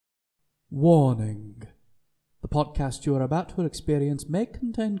Warning. The podcast you are about to experience may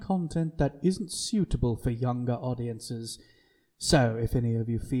contain content that isn't suitable for younger audiences. So, if any of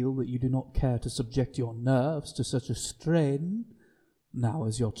you feel that you do not care to subject your nerves to such a strain, now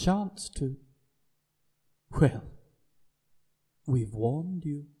is your chance to... Well, we've warned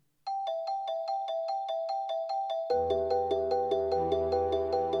you.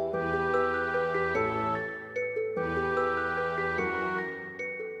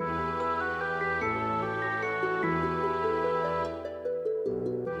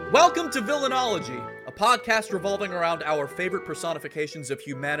 Welcome to Villainology, a podcast revolving around our favorite personifications of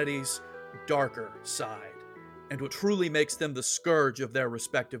humanity's darker side, and what truly makes them the scourge of their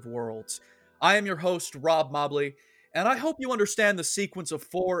respective worlds. I am your host, Rob Mobley, and I hope you understand the sequence of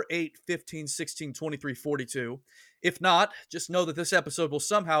 4, 8, 15, 16, 23, 42. If not, just know that this episode will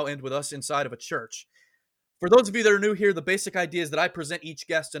somehow end with us inside of a church. For those of you that are new here, the basic idea is that I present each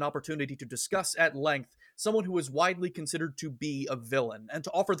guest an opportunity to discuss at length someone who is widely considered to be a villain, and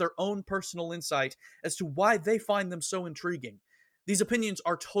to offer their own personal insight as to why they find them so intriguing. These opinions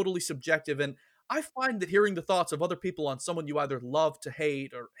are totally subjective, and I find that hearing the thoughts of other people on someone you either love to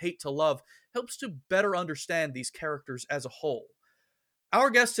hate or hate to love helps to better understand these characters as a whole. Our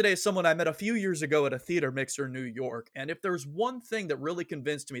guest today is someone I met a few years ago at a theater mixer in New York, and if there's one thing that really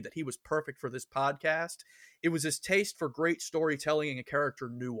convinced me that he was perfect for this podcast, it was his taste for great storytelling and character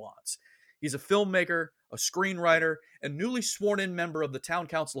nuance. He's a filmmaker, a screenwriter, and newly sworn-in member of the Town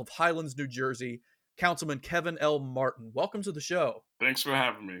Council of Highlands, New Jersey, Councilman Kevin L. Martin. Welcome to the show. Thanks for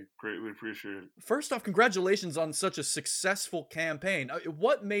having me. Greatly appreciate it. First off, congratulations on such a successful campaign.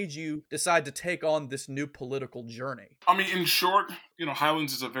 What made you decide to take on this new political journey? I mean, in short,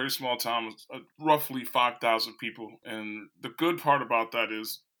 Highlands is a very small town, roughly 5,000 people. And the good part about that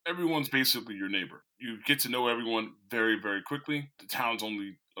is everyone's basically your neighbor. You get to know everyone very, very quickly. The town's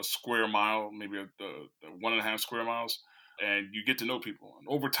only a square mile, maybe a 1.5 square miles. And you get to know people. And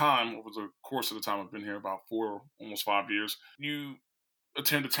over time, over the course of the time I've been here, about 4, almost 5 years, you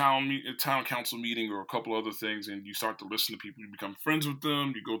attend a town council meeting or a couple other things, and you start to listen to people. You become friends with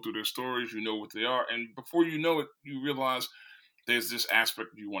them. You go through their stories. You know what they are. And before you know it, you realize there's this aspect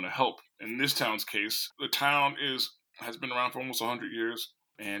you want to help. In this town's case, the town has been around for almost 100 years,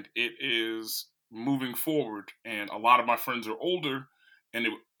 and it is moving forward. And a lot of my friends are older, and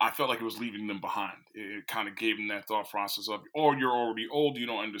I felt like it was leaving them behind. It kind of gave them that thought process of, oh, you're already old, you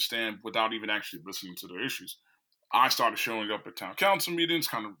don't understand, without even actually listening to their issues. I started showing up at town council meetings,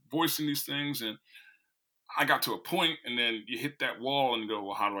 kind of voicing these things, and I got to a point, and then you hit that wall and go,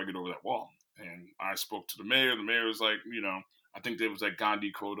 well, how do I get over that wall? And I spoke to the mayor. The mayor was like, I think there was that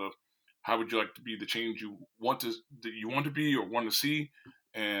Gandhi quote of, how would you like to be the change you want to be or want to see?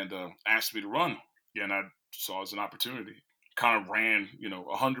 And asked me to run. Yeah, and I saw it as an opportunity. Kind of ran,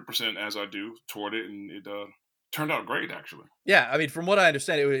 100% as I do toward it, and it turned out great, actually. Yeah, I mean, from what I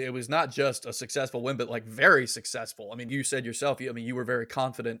understand, it was not just a successful win, but like very successful. I mean, you said yourself, you were very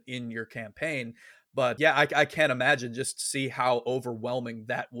confident in your campaign, but yeah, I can't imagine just to see how overwhelming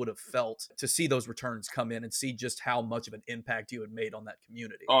that would have felt to see those returns come in and see just how much of an impact you had made on that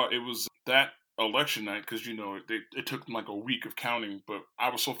community. It was that election night, because it took like a week of counting, but I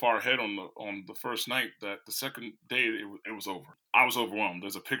was so far ahead on the first night that the second day it was over. I was overwhelmed.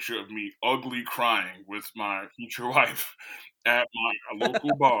 There's a picture of me ugly crying with my future wife at my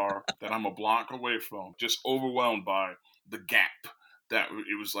local bar that I'm a block away from, just overwhelmed by the gap that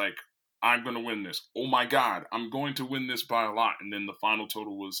it was like, I'm going to win this. Oh my God, I'm going to win this by a lot. And then the final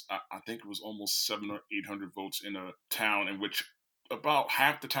total was, I think it was almost 700 or 800 votes in a town in which about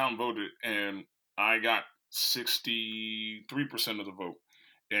half the town voted, and I got 63% of the vote,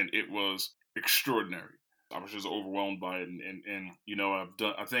 and it was extraordinary. I was just overwhelmed by it, and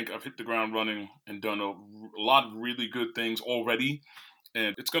I think I've hit the ground running and done a lot of really good things already,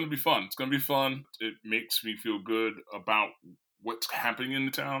 and it's going to be fun. It's going to be fun. It makes me feel good about what's happening in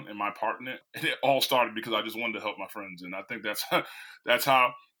the town and my part in it. And it all started because I just wanted to help my friends, and I think that's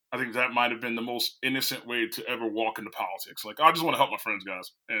how. I think that might have been the most innocent way to ever walk into politics. Like, I just want to help my friends, guys,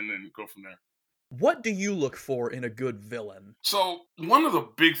 and then go from there. What do you look for in a good villain? So, one of the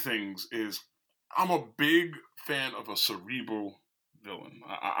big things is I'm a big fan of a cerebral villain.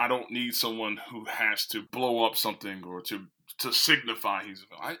 I don't need someone who has to blow up something or to signify he's a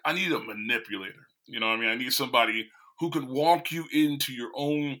villain. I need a manipulator. You know what I mean? I need somebody who can walk you into your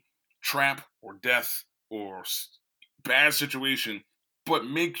own trap or death or bad situation, but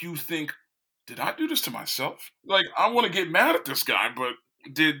make you think, did I do this to myself? Like, I want to get mad at this guy, but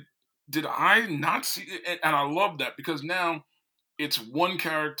did I not see it? And I love that, because now it's one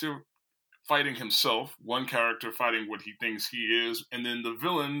character fighting himself, one character fighting what he thinks he is, and then the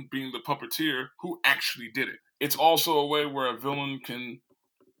villain being the puppeteer who actually did it. It's also a way where a villain can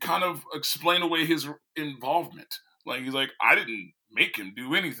kind of explain away his involvement. Like, he's like, I didn't make him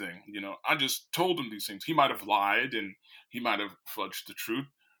do anything. I just told him these things. He might have lied and he might have fudged the truth,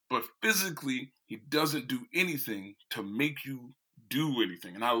 but physically, he doesn't do anything to make you do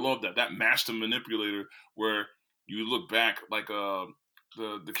anything. And I love that master manipulator, where you look back, like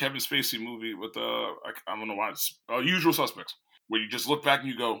the Kevin Spacey movie with I don't know why it's Usual Suspects, where you just look back and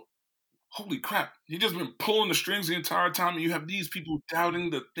you go, holy crap, he just been pulling the strings the entire time, and you have these people doubting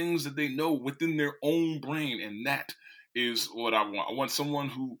the things that they know within their own brain. And that is what I want. I want someone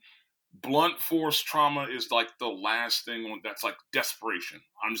who blunt force trauma is like the last thing that's like desperation.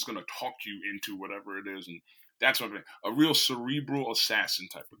 I'm just going to talk you into whatever it is. And that's what I mean. A real cerebral assassin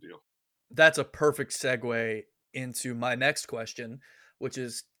type of deal. That's a perfect segue into my next question, which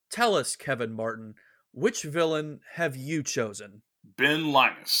is, tell us, Kevin Martin, which villain have you chosen? Ben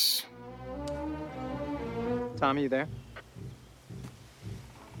Linus. Tom, are you there?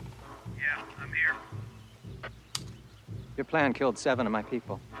 Yeah, I'm here. Your plan killed 7 of my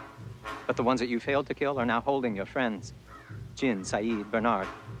people. But the ones that you failed to kill are now holding your friends. Jin, Saeed, Bernard.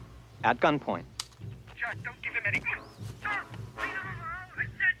 At gunpoint. Just don't give him any... Sir, leave him alone! I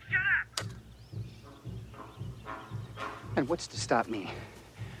said shut up! And what's to stop me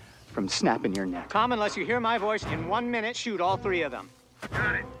from snapping your neck? Come, unless you hear my voice, in 1 minute, shoot all 3 of them.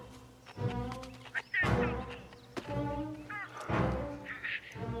 Got it. I said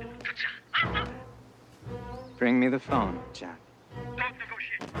so! Bring me the phone, Jack. Don't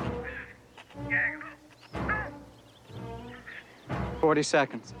negotiate. Gang, 40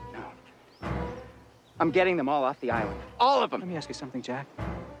 seconds. No. I'm getting them all off the island. All of them! Let me ask you something, Jack.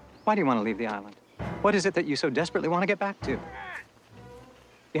 Why do you want to leave the island? What is it that you so desperately want to get back to?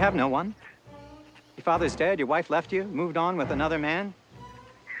 You have no one. Your father's dead, your wife left you, moved on with another man.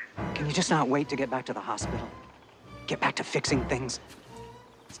 Can you just not wait to get back to the hospital? Get back to fixing things?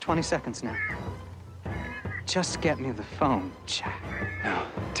 It's 20 seconds now. Just get me the phone, Jack. No.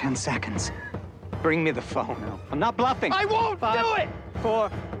 10 seconds. Bring me the phone. No. I'm not bluffing. I won't 5, do it!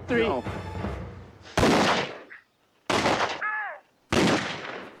 4, 3. No.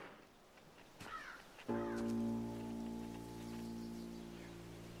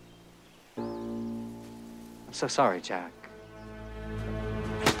 I'm so sorry, Jack.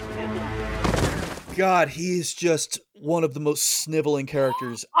 God, he is just one of the most sniveling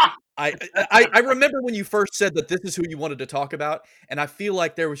characters. I remember when you first said that this is who you wanted to talk about, and I feel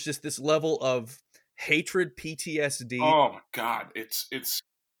like there was just this level of hatred, PTSD. Oh my God, it's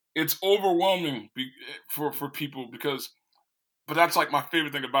overwhelming for people but that's like my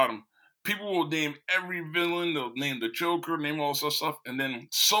favorite thing about him. People will name every villain, they'll name the Joker, name all this other stuff, and then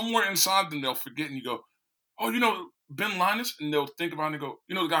somewhere inside them they'll forget, and you go, oh, Ben Linus, and they'll think about it and go,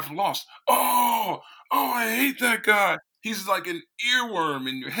 the guy from Lost. Oh, I hate that guy. He's like an earworm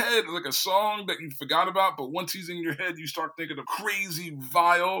in your head, like a song that you forgot about, but once he's in your head, you start thinking of crazy,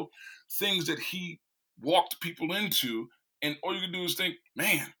 vile things that he walked people into, and all you can do is think,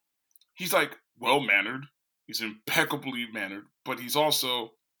 man, he's like well-mannered, he's impeccably mannered, but he's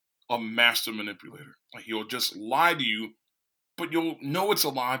also a master manipulator. Like, he'll just lie to you, but you'll know it's a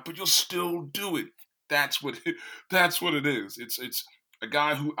lie, but you'll still do it. That's what it is. It's a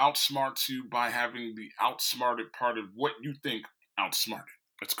guy who outsmarts you by having the outsmarted part of what you think outsmarted.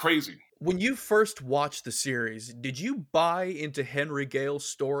 It's crazy. When you first watched the series, did you buy into Henry Gale's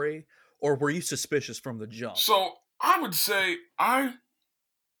story, or were you suspicious from the jump? So I would say I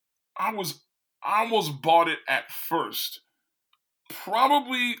almost bought it at first.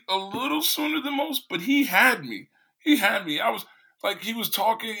 Probably a little sooner than most, but he had me. I was like, he was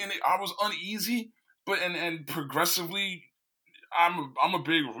talking and I was uneasy, but and progressively, I'm a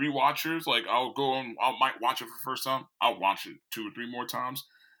big rewatcher. Like, I'll go and I might watch it for the first time. I'll watch it 2 or 3 more times.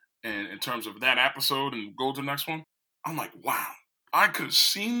 And in terms of that episode and go to the next one, I'm like, wow, I could have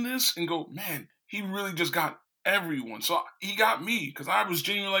seen this and go, man, he really just got everyone. So he got me, because I was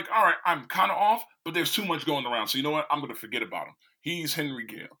genuinely like, all right, I'm kind of off, but there's too much going around. So you know what? I'm going to forget about him. He's Henry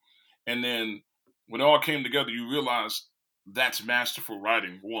Gale. And then when it all came together, you realize that's masterful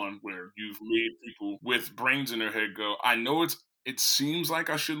writing, one, where you've made people with brains in their head go, I know it seems like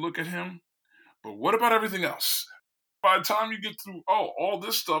I should look at him, but what about everything else? By the time you get through, all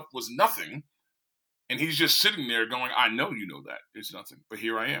this stuff was nothing, and he's just sitting there going, I know you know that. It's nothing, but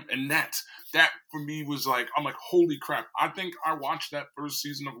here I am. And that for me was like, I'm like, holy crap. I think I watched that first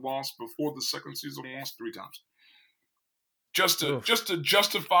season of Lost before the second season of Lost 3 times. Just to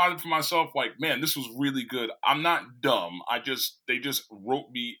justify it for myself, like, man, this was really good. I'm not dumb. They just wrote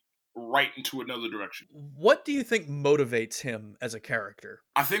me right into another direction. What do you think motivates him as a character?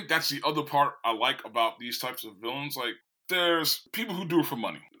 I think that's the other part I like about these types of villains. Like, there's people who do it for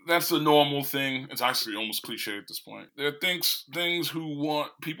money. That's the normal thing. It's actually almost cliche at this point. There are things who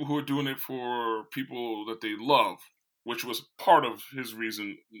want people who are doing it for people that they love, which was part of his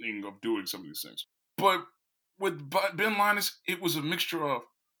reasoning of doing some of these things. But with Ben Linus, it was a mixture of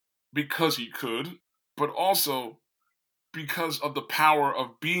because he could, but also because of the power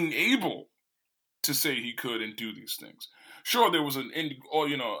of being able to say he could and do these things. Sure, there was an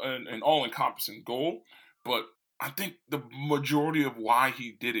all-encompassing goal, but I think the majority of why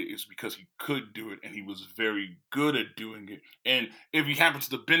he did it is because he could do it and he was very good at doing it. And if he happens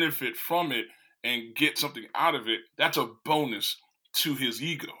to benefit from it and get something out of it, that's a bonus to his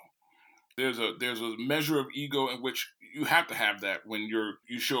ego. There's a measure of ego in which you have to have that when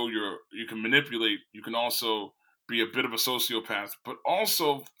you can manipulate, you can also be a bit of a sociopath, but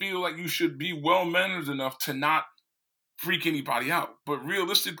also feel like you should be well-mannered enough to not freak anybody out. But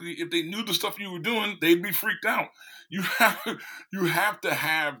realistically, if they knew the stuff you were doing, they'd be freaked out. You have to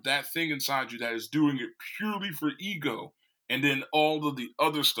have that thing inside you that is doing it purely for ego, and then all of the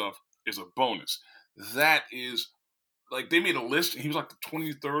other stuff is a bonus. That is, like, they made a list, and he was like the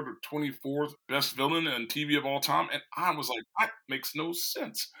 23rd or 24th best villain on TV of all time, and I was like, that makes no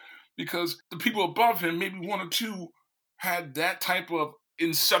sense. Because the people above him, maybe one or two, had that type of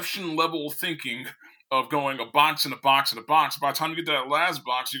Inception level thinking of going a box and a box and a box. By the time you get to that last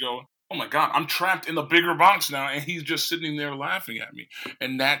box, you go, oh my God, I'm trapped in the bigger box now, and he's just sitting there laughing at me.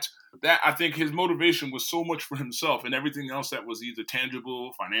 And that I think his motivation was so much for himself, and everything else that was either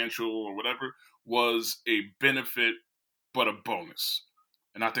tangible, financial, or whatever was a benefit, but a bonus.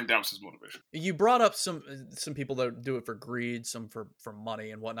 And I think that was his motivation. You brought up some people that do it for greed, some for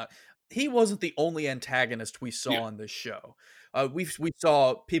money and whatnot. He wasn't the only antagonist we saw on this show. We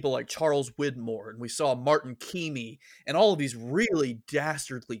saw people like Charles Widmore, and we saw Martin Keamy, and all of these really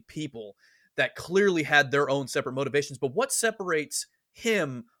dastardly people that clearly had their own separate motivations. But what separates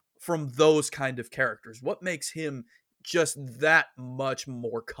him from those kind of characters? What makes him just that much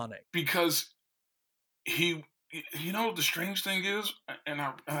more cunning? Because the strange thing is, and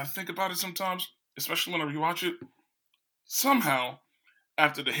I think about it sometimes, especially when I rewatch it, somehow,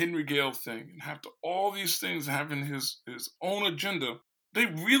 after the Henry Gale thing, and after all these things having his own agenda, they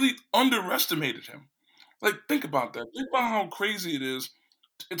really underestimated him. Like, think about that. Think about how crazy it is.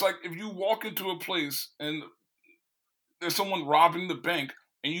 It's like if you walk into a place and there's someone robbing the bank,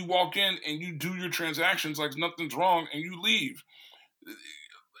 and you walk in and you do your transactions like nothing's wrong, and you leave.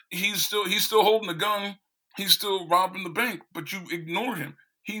 He's still holding a gun. He's still robbing the bank, but you ignore him.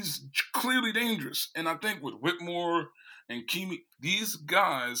 He's clearly dangerous. And I think with Whitmore and Keamy, these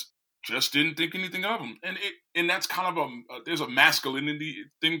guys just didn't think anything of him. And that's kind of there's a masculinity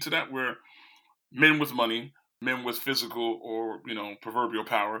thing to that, where men with money, men with physical or, proverbial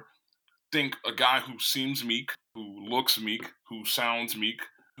power, think a guy who seems meek, who looks meek, who sounds meek,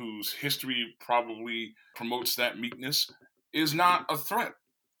 whose history probably promotes that meekness, is not a threat.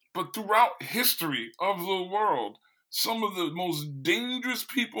 But throughout history of the world, some of the most dangerous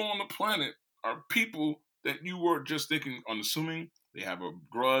people on the planet are people that you were just thinking unassuming. They have a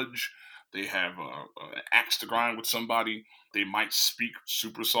grudge. They have an axe to grind with somebody. They might speak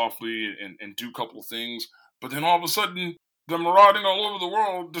super softly and do a couple of things. But then all of a sudden, they're marauding all over the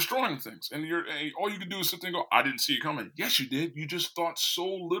world, destroying things. And all you can do is sit there and go, I didn't see it coming. Yes, you did. You just thought so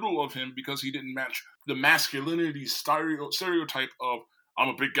little of him because he didn't match the masculinity stereotype of, I'm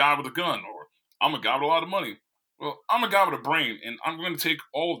a big guy with a gun, or I'm a guy with a lot of money. Well, I'm a guy with a brain, and I'm going to take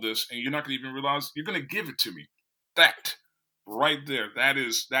all of this, and you're not going to even realize you're going to give it to me. That right there, that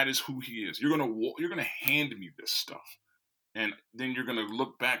is who he is. You're going to hand me this stuff, and then you're going to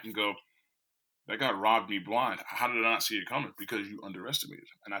look back and go, that guy robbed me blind. How did I not see it coming? Because you underestimated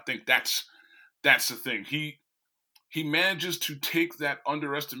him. And I think that's the thing. He manages to take that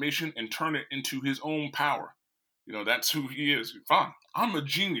underestimation and turn it into his own power. That's who he is. Fine. I'm a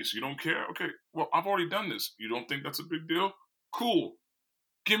genius. You don't care? Okay. Well, I've already done this. You don't think that's a big deal? Cool.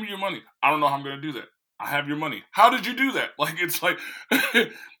 Give me your money. I don't know how I'm going to do that. I have your money. How did you do that?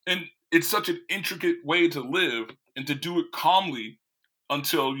 And it's such an intricate way to live and to do it calmly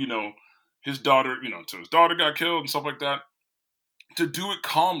until, his daughter, until his daughter got killed and stuff like that. To do it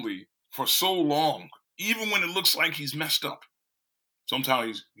calmly for so long, even when it looks like he's messed up. Somehow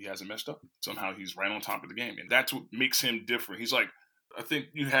he hasn't messed up. Somehow he's right on top of the game. And that's what makes him different. He's like, I think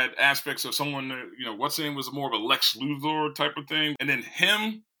you had aspects of someone, what's his name was more of a Lex Luthor type of thing. And then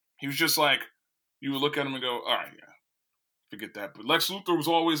him, he was just like, you would look at him and go, all right, yeah. forget that. But Lex Luthor was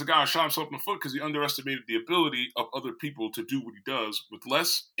always a guy who shot himself in the foot because he underestimated the ability of other people to do what he does with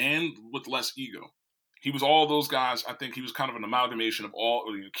less and with less ego. He was all those guys. I think he was kind of an amalgamation of all,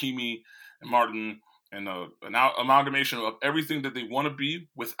 Kimi and Martin, and an amalgamation of everything that they want to be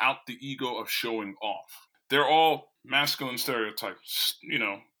without the ego of showing off. They're all masculine stereotypes,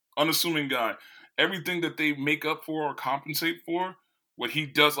 unassuming guy. Everything that they make up for or compensate for, what he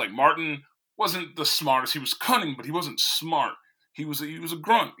does, like Martin wasn't the smartest. He was cunning, but he wasn't smart. He was a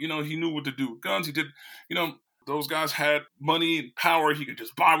grunt. He knew what to do with guns. He did, those guys had money and power. He could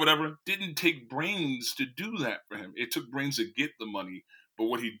just buy whatever. Didn't take brains to do that for him. It took brains to get the money. But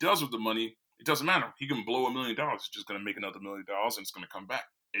what he does with the money, it doesn't matter. He can blow $1 million. He's just going to make another $1 million and it's going to come back.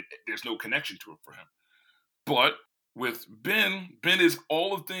 There's no connection to it for him. But with Ben is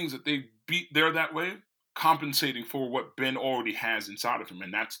all the things that they beat there that way, compensating for what Ben already has inside of him.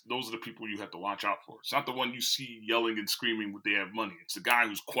 And those are the people you have to watch out for. It's not the one you see yelling and screaming when they have money. It's the guy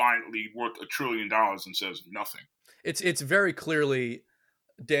who's quietly worth $1 trillion and says nothing. It's very clearly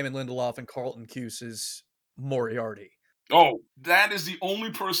Damon Lindelof and Carlton Cuse's Moriarty. Oh, that is the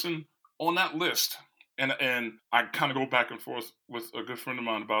only person on that list. And I kind of go back and forth with a good friend of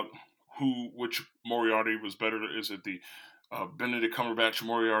mine about which Moriarty was better. Is it the Benedict Cumberbatch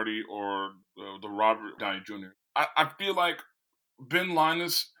Moriarty or the Robert Downey Jr.? I feel like Ben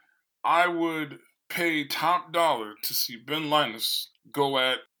Linus, I would pay top dollar to see Ben Linus go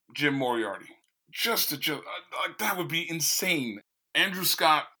at Jim Moriarty. Like that would be insane. Andrew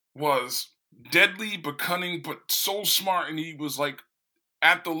Scott was deadly but cunning, but so smart, and he was like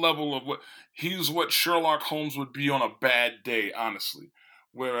at the level of what Sherlock Holmes would be on a bad day, honestly.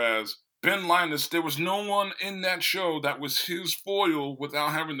 Whereas Ben Linus, there was no one in that show that was his foil without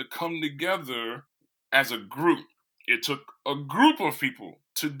having to come together as a group. It took a group of people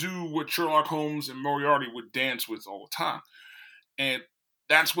to do what Sherlock Holmes and Moriarty would dance with all the time. And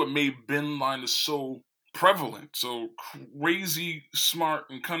that's what made Ben Linus so prevalent, so crazy smart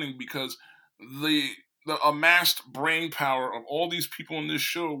and cunning, because the amassed brain power of all these people in this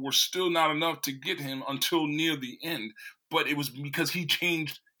show were still not enough to get him until near the end. But it was because he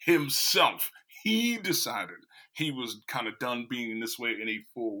changed himself. He decided he was kind of done being in this way in a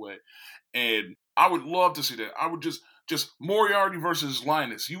full way. And I would love to see that. I would just Moriarty versus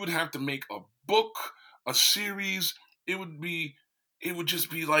Linus. You would have to make a book, a series. It would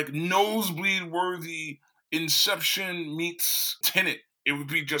just be like nosebleed worthy Inception meets Tenet. It would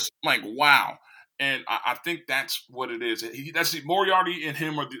be just like, wow. And I think that's what it is. That's it. Moriarty and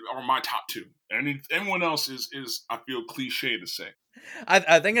him are my top two. And anyone else is I feel cliche to say.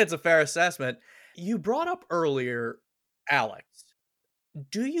 I think it's a fair assessment. You brought up earlier Alex.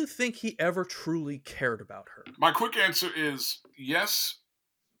 Do you think he ever truly cared about her? My quick answer is yes.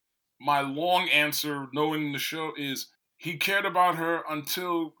 My long answer, knowing the show, is he cared about her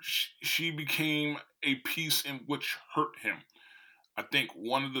until she became a piece in which hurt him. I think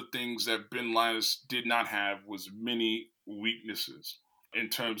one of the things that Ben Linus did not have was many weaknesses in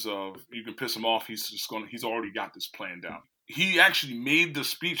terms of you can piss him off. He's already got this planned out. He actually made the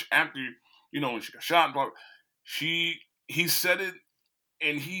speech after, when she got shot. He said it,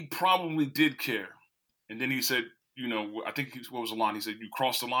 and he probably did care. And then he said, I think what was the line? He said, "You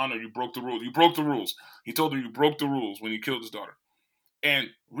crossed the line or you broke the rules." You broke the rules. He told her you broke the rules when he killed his daughter. And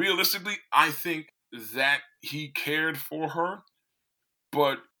realistically, I think that he cared for her.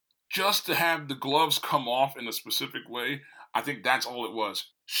 But just to have the gloves come off in a specific way, I think that's all it was.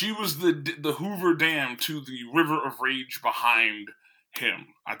 She was the Hoover Dam to the river of rage behind him.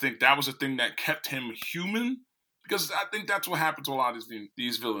 I think that was the thing that kept him human, because I think that's what happened to a lot of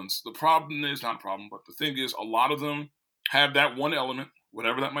these villains. The problem is, not problem, but the thing is, a lot of them have that one element,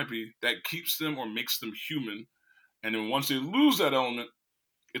 whatever that might be, that keeps them or makes them human. And then once they lose that element,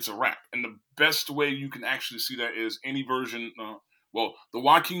 it's a wrap. And the best way you can actually see that is any version, the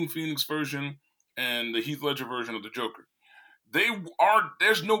Joaquin Phoenix version and the Heath Ledger version of the Joker.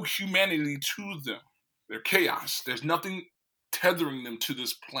 There's no humanity to them. They're chaos. There's nothing tethering them to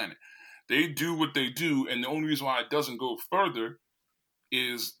this planet. They do what they do, and the only reason why it doesn't go further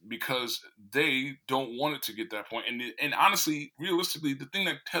is because they don't want it to get that point. And honestly, realistically, the thing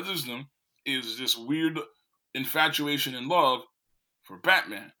that tethers them is this weird infatuation and love for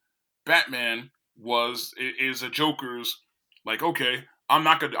Batman. Batman is a Joker's like, okay, I'm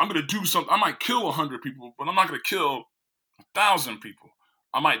gonna do something. I might kill 100 people, but I'm not gonna kill 1,000 people.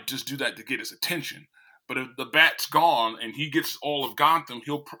 I might just do that to get his attention. But if the Bat's gone and he gets all of Gotham,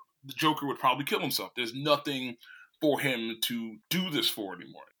 the Joker would probably kill himself. There's nothing for him to do this for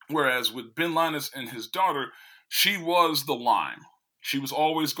anymore. Whereas with Ben Linus and his daughter, she was the line. She was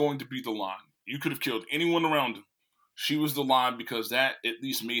always going to be the line. You could have killed anyone around him, She was the lie because that at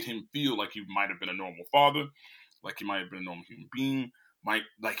least made him feel like he might have been a normal father, like he might have been a normal human being,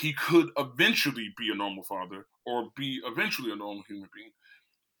 like he could eventually be a normal father or be eventually a normal human being.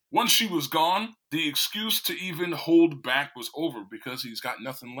 Once she was gone, the excuse to even hold back was over because he's got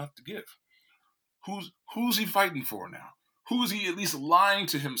nothing left to give. Who's he fighting for now? Who is he at least lying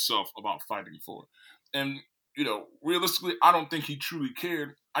to himself about fighting for? And, realistically, I don't think he truly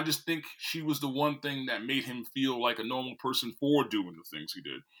cared. I just think she was the one thing that made him feel like a normal person for doing the things he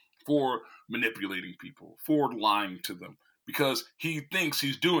did, for manipulating people, for lying to them, because he thinks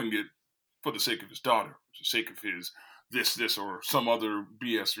he's doing it for the sake of his daughter, for the sake of his this, or some other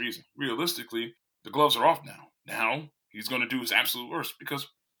BS reason. Realistically, the gloves are off now. Now he's going to do his absolute worst because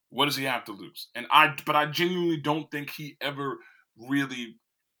what does he have to lose? But I genuinely don't think he ever really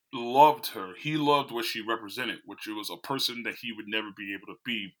loved her. He loved what she represented, which was a person that he would never be able to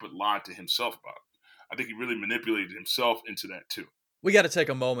be, but lied to himself about. I think he really manipulated himself into that too. We got to take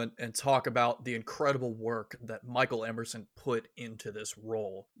a moment and talk about the incredible work that Michael Emerson put into this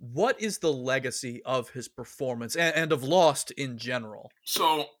role. What is the legacy of his performance and of Lost in general?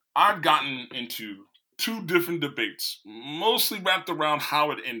 So I've gotten into two different debates, mostly wrapped around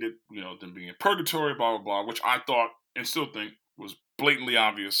how it ended, them being in purgatory, blah, blah, blah, which I thought and still think was blatantly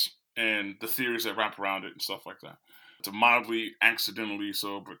obvious, and the theories that wrap around it and stuff like that. It's a mildly, accidentally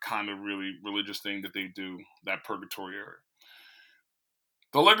so, but kind of really religious thing that they do, that purgatory area.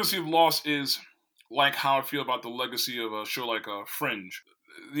 The legacy of Lost is like how I feel about the legacy of a show like Fringe.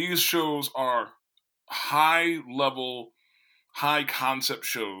 These shows are high-level, high-concept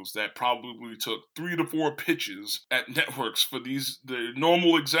shows that probably took 3 to 4 pitches at networks for the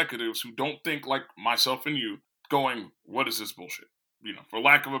normal executives who don't think like myself and you, going, what is this bullshit? For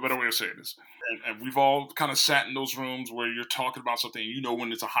lack of a better way of saying this. And we've all kind of sat in those rooms where you're talking about something,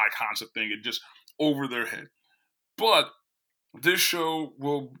 when it's a high-concept thing, it just over their head. But this show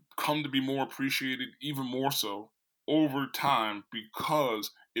will come to be more appreciated, even more so, over time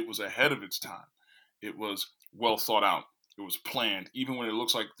because it was ahead of its time. It was well thought out. It was planned. Even when it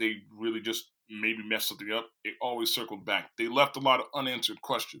looks like they really just maybe messed something up, it always circled back. They left a lot of unanswered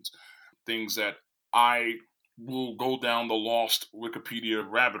questions, things that I will go down the Lost Wikipedia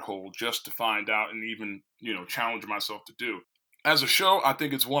rabbit hole just to find out and even, challenge myself to do. As a show, I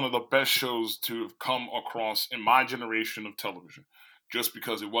think it's one of the best shows to have come across in my generation of television, just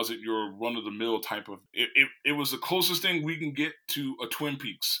because it wasn't your run-of-the-mill type of... It was the closest thing we can get to a Twin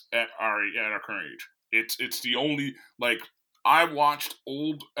Peaks at our current age. It's the only... I watched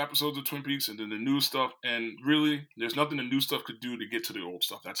old episodes of Twin Peaks and then the new stuff, and really, there's nothing the new stuff could do to get to the old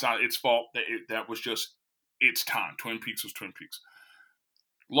stuff. That's not its fault. That was just its time. Twin Peaks was Twin Peaks.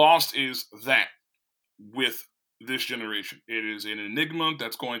 Lost is that with this generation. It is an enigma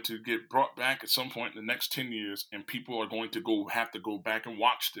that's going to get brought back at some point in the next 10 years, and people are going to have to go back and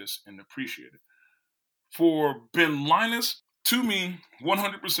watch this and appreciate it. For Ben Linus, to me,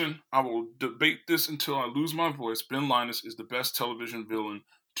 100%, I will debate this until I lose my voice. Ben Linus is the best television villain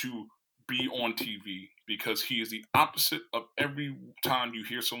to be on TV because he is the opposite of every time you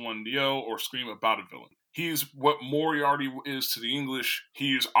hear someone yell or scream about a villain. He is what Moriarty is to the English.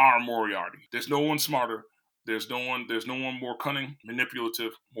 He is our Moriarty. There's no one smarter. There's no one more cunning,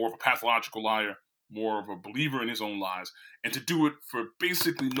 manipulative, more of a pathological liar, more of a believer in his own lies. And to do it for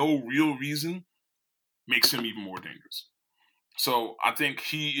basically no real reason makes him even more dangerous. So I think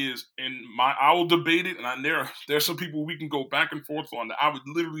he is I will debate it, and there's some people we can go back and forth on that. I would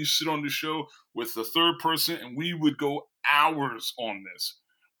literally sit on the show with the third person and we would go hours on this.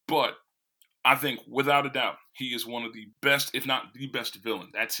 But I think, without a doubt, he is one of the best, if not the best villain.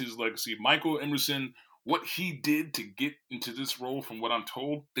 That's his legacy. Michael Emerson, what he did to get into this role, from what I'm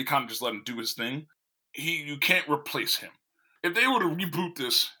told, they kind of just let him do his thing. You can't replace him. If they were to reboot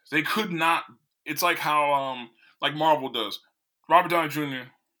this, they could not. It's like how, like Marvel does. Robert Downey Jr.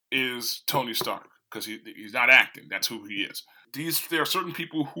 is Tony Stark because he's not acting. That's who he is. There are certain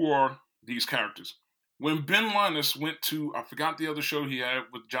people who are these characters. When Ben Linus went to, I forgot the other show he had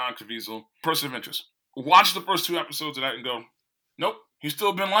with John Caviezel, Person of Interest. Watch the first 2 episodes of that and go, nope, he's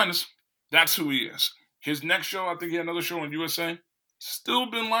still Ben Linus. That's who he is. His next show, I think he had another show on USA, still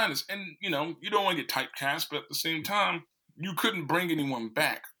Ben Linus. And, you don't want to get typecast, but at the same time, you couldn't bring anyone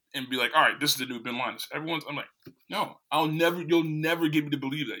back and be like, all right, this is the new Ben Linus. I'm like, no, you'll never get me to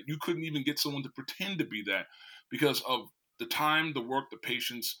believe that. You couldn't even get someone to pretend to be that because of the time, the work, the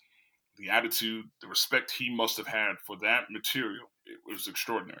patience, the attitude, the respect he must have had for that material. It was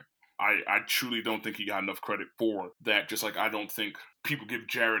extraordinary. I truly don't think he got enough credit for that, just like I don't think people give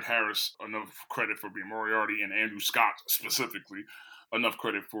Jared Harris enough credit for being Moriarty and Andrew Scott specifically enough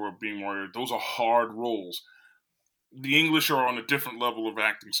credit for being Moriarty. Those are hard roles. the English are on a different level of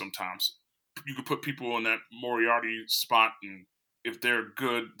acting sometimes. You could put people in that Moriarty spot, and if they're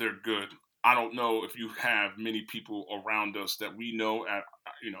good, they're good. I don't know if you have many people around us that we know at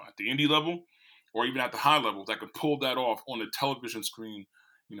the indie level or even at the high level that could pull that off on a television screen,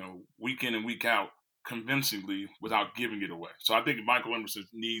 week in and week out convincingly without giving it away. So I think Michael Emerson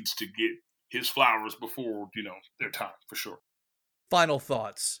needs to get his flowers before, their time, for sure. Final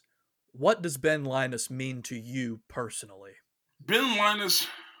thoughts. What does Ben Linus mean to you personally? Ben Linus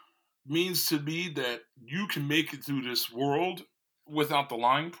means to me that you can make it through this world without the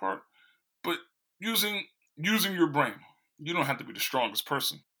lying part, but using your brain. You don't have to be the strongest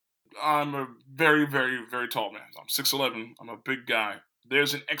person. I'm a very, very, very tall man. I'm 6'11". I'm a big guy.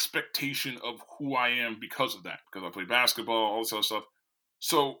 There's an expectation of who I am because of that, because I play basketball, all this other stuff.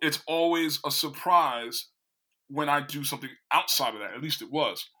 So it's always a surprise when I do something outside of that. At least it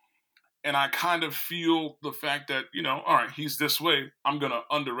was. And I kind of feel the fact that, all right, he's this way. I'm going to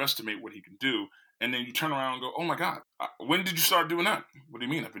underestimate what he can do. And then you turn around and go, oh my God, when did you start doing that? What do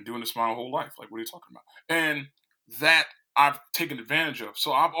you mean? I've been doing this my whole life. Like, what are you talking about? And that I've taken advantage of.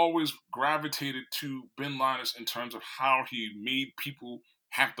 So I've always gravitated to Ben Linus in terms of how he made people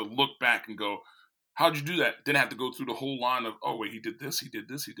have to look back and go, how'd you do that? Then have to go through the whole line of, oh wait, he did this, he did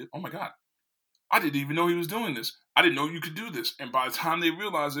this, he did. Oh my God, I didn't even know he was doing this. I didn't know you could do this. And by the time they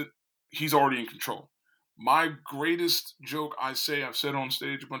realize it, he's already in control. My greatest joke I've said on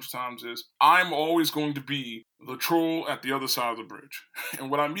stage a bunch of times is, I'm always going to be the troll at the other side of the bridge. And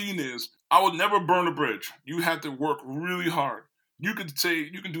what I mean is, I would never burn a bridge. You have to work really hard. You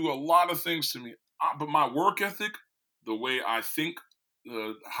can do a lot of things to me, but my work ethic, the way I think,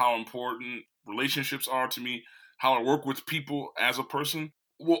 how important relationships are to me, how I work with people as a person,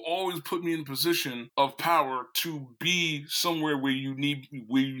 will always put me in a position of power to be somewhere where you need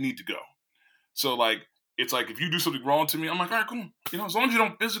to go. So it's like if you do something wrong to me, I'm like, all right, cool. As long as you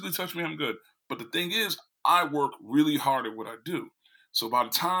don't physically touch me, I'm good. But the thing is, I work really hard at what I do. So by the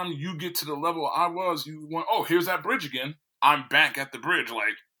time you get to the level I was, you want, oh, here's that bridge again. I'm back at the bridge.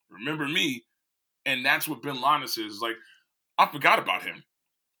 Like, remember me? And that's what Ben Linus is. Like, I forgot about him.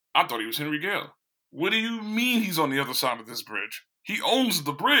 I thought he was Henry Gale. What do you mean he's on the other side of this bridge? He owns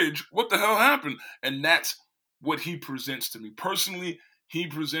the bridge. What the hell happened? And that's what he presents to me. Personally, he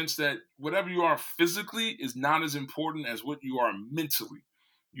presents that whatever you are physically is not as important as what you are mentally.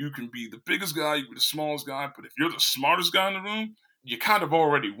 You can be the biggest guy, you can be the smallest guy, but if you're the smartest guy in the room, you kind of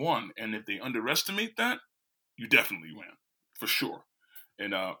already won. And if they underestimate that, you definitely win, for sure.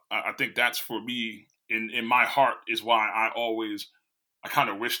 And I think that's, for me, in my heart, is why I kind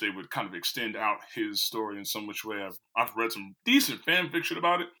of wish they would kind of extend out his story in some which way. I've read some decent fan fiction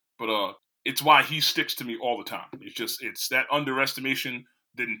about it, but it's why he sticks to me all the time. It's that underestimation,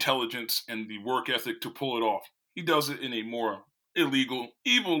 the intelligence, and the work ethic to pull it off. He does it in a more illegal,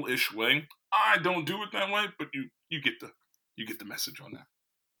 evil-ish way. I don't do it that way, but you get the message on that.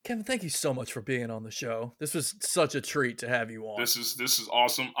 Kevin, thank you so much for being on the show. This was such a treat to have you on. This is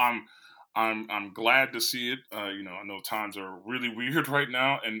awesome. I'm glad to see it. I know times are really weird right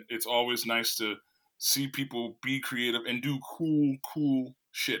now, and it's always nice to see people be creative and do cool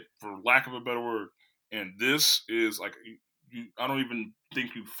shit, for lack of a better word. And this is like, I don't even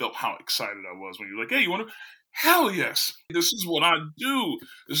think you felt how excited I was when you're like, hey, you want to? Hell yes. This is what I do.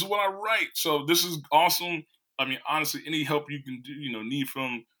 This is what I write. So this is awesome. I mean, honestly, any help you can do, need for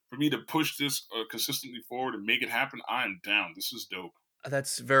me to push this consistently forward and make it happen, I am down. This is dope.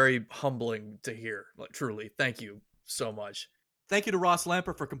 That's very humbling to hear. Like, truly. Thank you so much. Thank you to Ross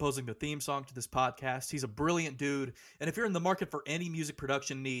Lamper for composing the theme song to this podcast. He's a brilliant dude. And if you're in the market for any music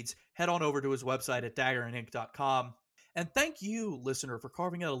production needs, head on over to his website at daggerandink.com. And thank you, listener, for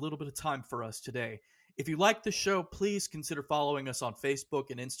carving out a little bit of time for us today. If you like the show, please consider following us on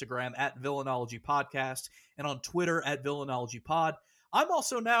Facebook and Instagram at Villainology Podcast and on Twitter at Villainology Pod. I'm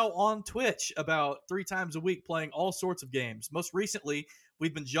also now on Twitch about 3 times a week playing all sorts of games. Most recently,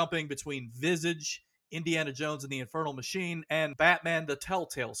 we've been jumping between Visage, Indiana Jones and the Infernal Machine, and Batman the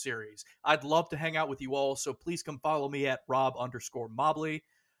Telltale series. I'd love to hang out with you all, so please come follow me at Rob_Mobley.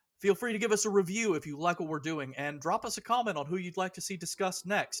 Feel free to give us a review if you like what we're doing, and drop us a comment on who you'd like to see discussed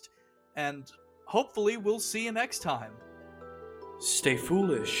next. And hopefully we'll see you next time. Stay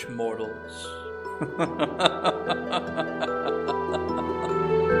foolish, mortals.